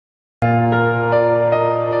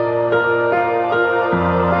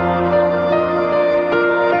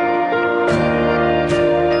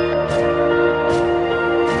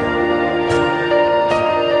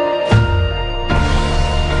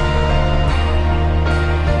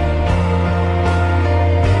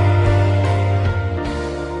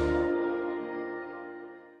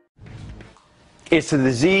It's the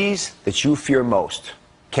disease that you fear most,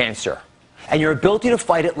 cancer. And your ability to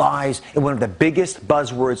fight it lies in one of the biggest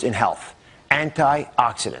buzzwords in health,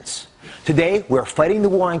 antioxidants. Today, we're fighting the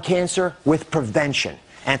war on cancer with prevention,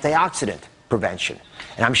 antioxidant prevention.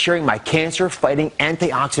 And I'm sharing my cancer-fighting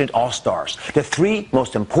antioxidant all-stars, the 3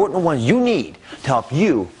 most important ones you need to help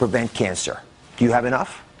you prevent cancer. Do you have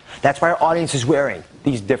enough? That's why our audience is wearing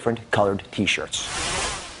these different colored t-shirts.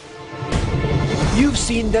 You've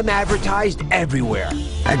seen them advertised everywhere.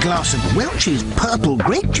 A glass of Welch's purple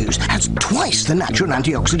grape juice has twice the natural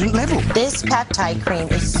antioxidant level. This peptide cream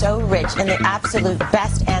is so rich in the absolute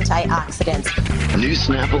best antioxidants. New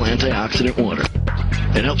Snapple antioxidant water.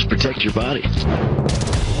 It helps protect your body.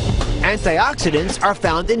 Antioxidants are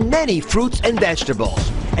found in many fruits and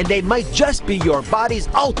vegetables, and they might just be your body's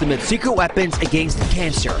ultimate secret weapons against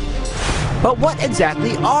cancer. But what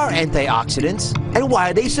exactly are antioxidants, and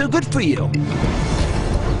why are they so good for you?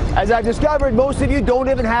 As I've discovered, most of you don't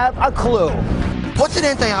even have a clue. What's an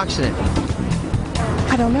antioxidant?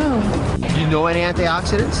 I don't know. Do you know any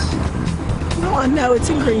antioxidants? No, I know it's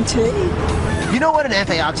in green tea. You know what an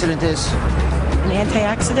antioxidant is? An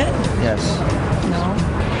antioxidant? Yes.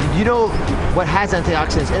 No. You know what has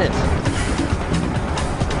antioxidants in it?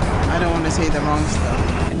 I don't want to say the wrong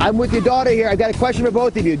stuff. I'm with your daughter here. I've got a question for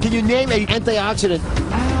both of you. Can you name an antioxidant?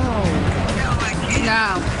 Oh.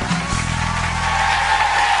 No.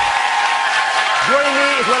 Joining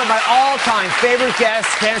me is one of my all-time favorite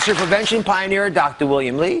guests, cancer prevention pioneer, Dr.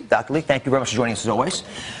 William Li. Dr. Li, thank you very much for joining us as always.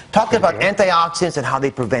 Talking about antioxidants and how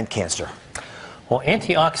they prevent cancer. Well,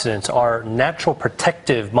 antioxidants are natural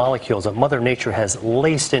protective molecules that Mother Nature has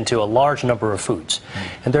laced into a large number of foods.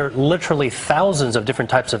 And there are literally thousands of different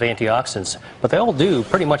types of antioxidants, but they all do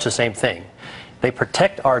pretty much the same thing. They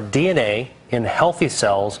protect our DNA in healthy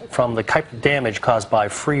cells from the type of damage caused by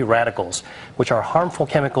free radicals, which are harmful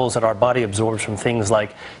chemicals that our body absorbs from things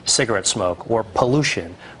like cigarette smoke or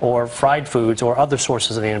pollution or fried foods or other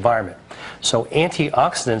sources of the environment. So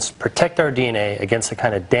antioxidants protect our DNA against the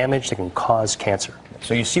kind of damage that can cause cancer.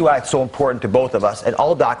 So you see why it's so important to both of us, and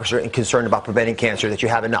all doctors are concerned about preventing cancer, that you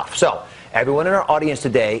have enough. So everyone in our audience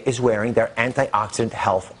today is wearing their antioxidant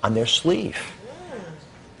health on their sleeve.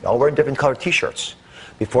 They all wearing different colored t-shirts.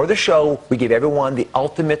 Before the show, we gave everyone the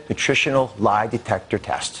ultimate nutritional lie detector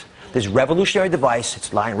test. This revolutionary device,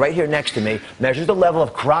 it's lying right here next to me, measures the level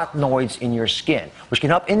of carotenoids in your skin, which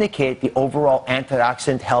can help indicate the overall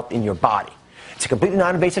antioxidant health in your body. It's a completely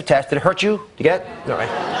non-invasive test. Did it hurt you? Did you get it? All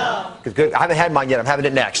right. No. Good. I haven't had mine yet. I'm having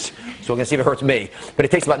it next. So we're going to see if it hurts me. But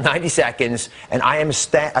it takes about 90 seconds, and I am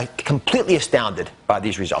completely astounded by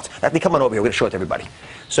these results. Let me come on over here. We're going to show it to everybody.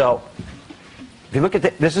 So if you look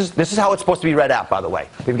at this is how it's supposed to be read out, by the way.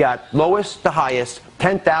 We've got lowest to highest,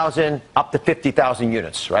 10,000 up to 50,000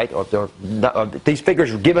 units, right? These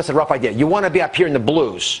figures give us a rough idea. You want to be up here in the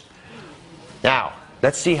blues. Now,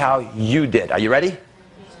 let's see how you did. Are you ready?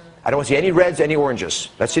 I don't want to see any reds, any oranges.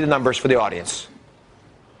 Let's see the numbers for the audience.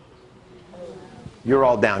 You're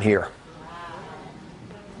all down here.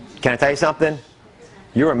 Can I tell you something?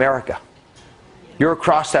 You're America. You're a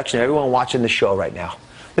cross-section of everyone watching the show right now.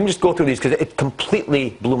 Let me just go through these because it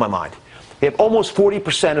completely blew my mind. We have almost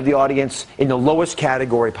 40% of the audience in the lowest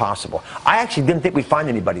category possible. I actually didn't think we'd find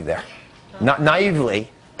anybody there. Not naively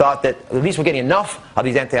thought that at least we're getting enough of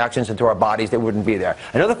these antioxidants into our bodies that wouldn't be there.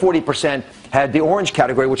 Another 40% had the orange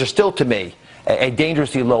category, which is still, to me, a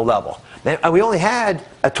dangerously low level. And we only had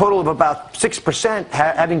a total of about 6%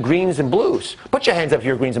 having greens and blues. Put your hands up if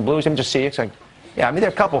you're greens and blues. Let me just see. It's like, yeah, I mean, there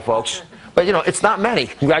are a couple folks. But, you know, it's not many.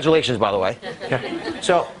 Congratulations, by the way. Yeah.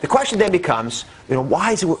 So the question then becomes, you know,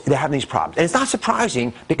 why is it they're having these problems? And it's not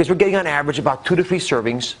surprising because we're getting on average about 2 to 3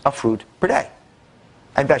 servings of fruit per day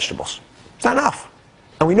and vegetables. It's not enough.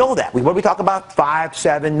 And we know that. What do we talk about? 5,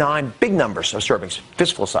 7, 9, big numbers of servings,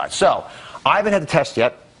 fistful size. So I haven't had the test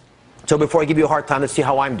yet. So before I give you a hard time, let's see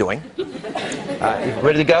how I'm doing.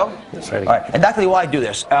 Ready to go? Yes, ready. All right. And Dr. Lee, while I do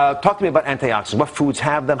this, talk to me about antioxidants. What foods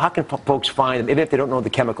have them? How can folks find them, even if they don't know the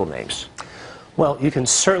chemical names? Well, you can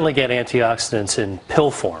certainly get antioxidants in pill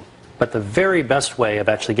form, but the very best way of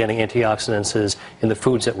actually getting antioxidants is in the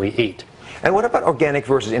foods that we eat. And what about organic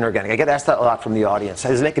versus inorganic? I get asked that a lot from the audience.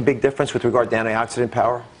 Does it make a big difference with regard to antioxidant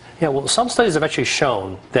power? Yeah, well, some studies have actually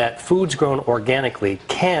shown that foods grown organically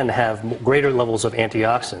can have greater levels of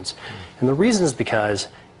antioxidants. And the reason is because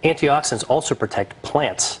antioxidants also protect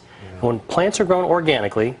plants. And when plants are grown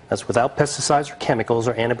organically, that's without pesticides or chemicals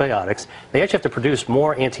or antibiotics, they actually have to produce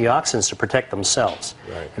more antioxidants to protect themselves.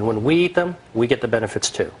 Right. And when we eat them, we get the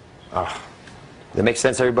benefits too. Does that make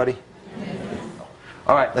sense, everybody?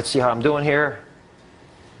 All right, let's see how I'm doing here.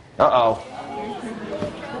 Uh-oh.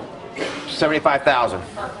 75,000.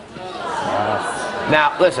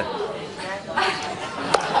 Now, listen. No.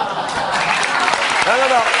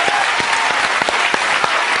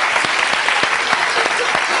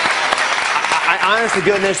 I honest to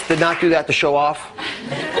goodness did not do that to show off,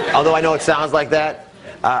 although I know it sounds like that.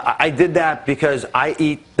 I did that because I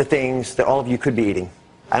eat the things that all of you could be eating.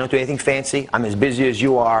 I don't do anything fancy. I'm as busy as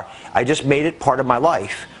you are. I just made it part of my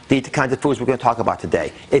life to eat the kinds of foods we're going to talk about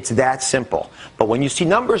today. It's that simple. But when you see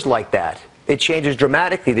numbers like that, it changes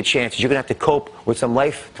dramatically the chances you're going to have to cope with some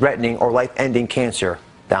life-threatening or life-ending cancer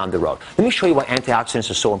down the road. Let me show you why antioxidants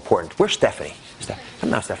are so important. Where's Stephanie? Come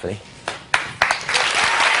now, Stephanie.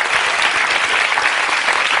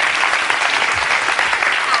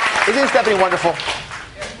 Isn't Stephanie wonderful?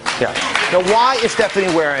 Yeah. Now, why is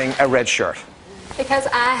Stephanie wearing a red shirt? Because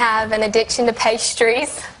I have an addiction to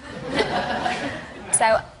pastries.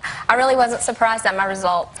 So I really wasn't surprised at my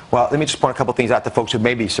results. Well, let me just point a couple things out to folks who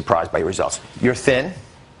may be surprised by your results. You're thin,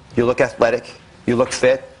 you look athletic, you look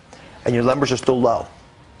fit, and your numbers are still low.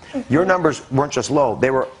 Your numbers weren't just low,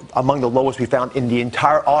 they were among the lowest we found in the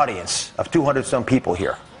entire audience of 200-some people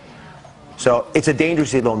here. So it's a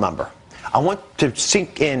dangerously low number. I want to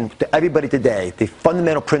sink in to everybody today the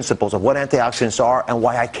fundamental principles of what antioxidants are and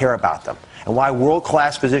why I care about them, and why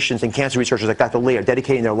world-class physicians and cancer researchers like Dr. Lee are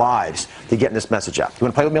dedicating their lives to getting this message out. You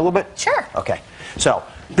want to play with me a little bit? Sure. Okay. So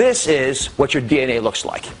this is what your DNA looks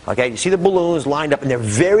like. Okay. You see the balloons lined up, and they're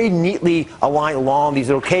very neatly aligned along these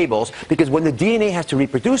little cables, because when the DNA has to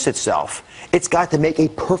reproduce itself, it's got to make a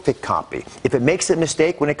perfect copy. If it makes a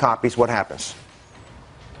mistake when it copies, what happens?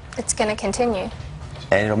 It's going to continue.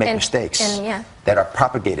 And it'll make mistakes yeah. that are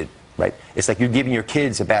propagated, right? It's like you're giving your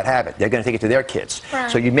kids a bad habit. They're going to take it to their kids.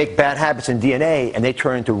 Right. So you make bad habits in DNA, and they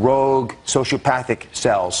turn into rogue sociopathic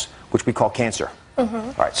cells, which we call cancer. Mm-hmm.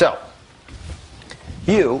 All right, so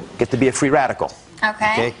you get to be a free radical.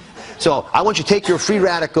 Okay. So I want you to take your free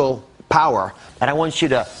radical power, and I want you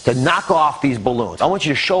to knock off these balloons. I want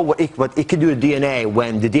you to show what it can do to DNA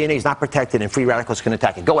when the DNA is not protected and free radicals can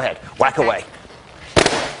attack it. Go ahead. Whack away.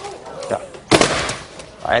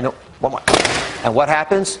 And one more. And what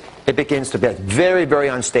happens? It begins to be very, very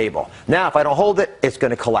unstable. Now, if I don't hold it, it's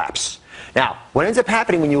going to collapse. Now, what ends up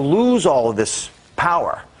happening when you lose all of this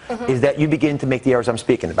power is that you begin to make the errors I'm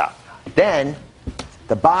speaking about. Then,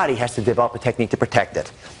 the body has to develop a technique to protect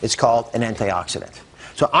it. It's called an antioxidant.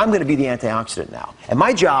 So I'm going to be the antioxidant now. And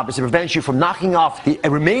my job is to prevent you from knocking off the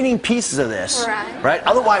remaining pieces of this. Right?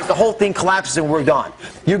 Otherwise, the whole thing collapses and we're done.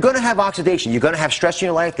 You're going to have oxidation. You're going to have stress in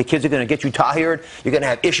your life. The kids are going to get you tired. You're going to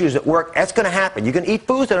have issues at work. That's going to happen. You're going to eat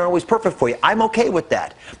foods that aren't always perfect for you. I'm okay with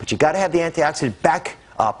that. But you got to have the antioxidant back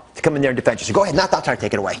up to come in there and defend you. So go ahead. Not try to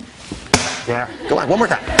take it away. Yeah. Go on. One more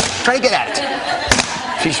time. Try to get at it.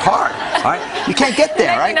 She's hard. All right? You can't get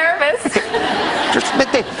there, right? I'm nervous. Just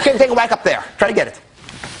take it back up there. Try to get it.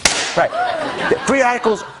 Right. The free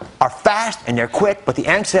radicals are fast and they're quick, but the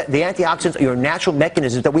antioxidants are your natural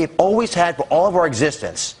mechanisms that we have always had for all of our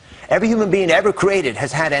existence. Every human being ever created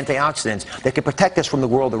has had antioxidants that can protect us from the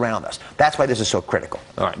world around us. That's why this is so critical.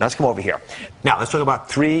 All right, now let's come over here. Now, let's talk about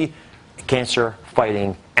 3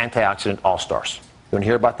 cancer-fighting antioxidant all-stars. You want to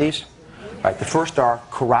hear about these? All right, the first are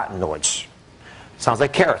carotenoids. Sounds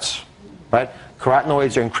like carrots, right?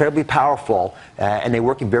 Carotenoids are incredibly powerful, and they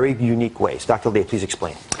work in very unique ways. Dr. Lee, please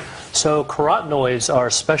explain. So carotenoids are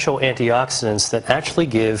special antioxidants that actually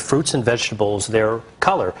give fruits and vegetables their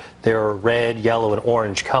color. They're red, yellow, and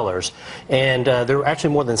orange colors. And there are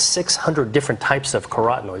actually more than 600 different types of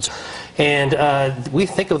carotenoids. And we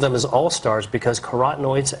think of them as all-stars because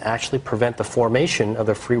carotenoids actually prevent the formation of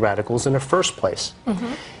the free radicals in the first place.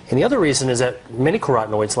 Mm-hmm. And the other reason is that many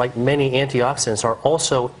carotenoids, like many antioxidants, are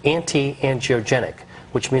also anti-angiogenic,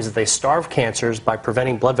 which means that they starve cancers by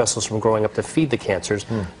preventing blood vessels from growing up to feed the cancers.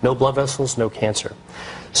 No blood vessels, no cancer.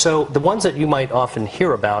 So the ones that you might often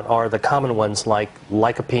hear about are the common ones like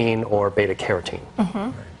lycopene or beta-carotene.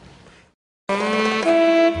 Mm-hmm.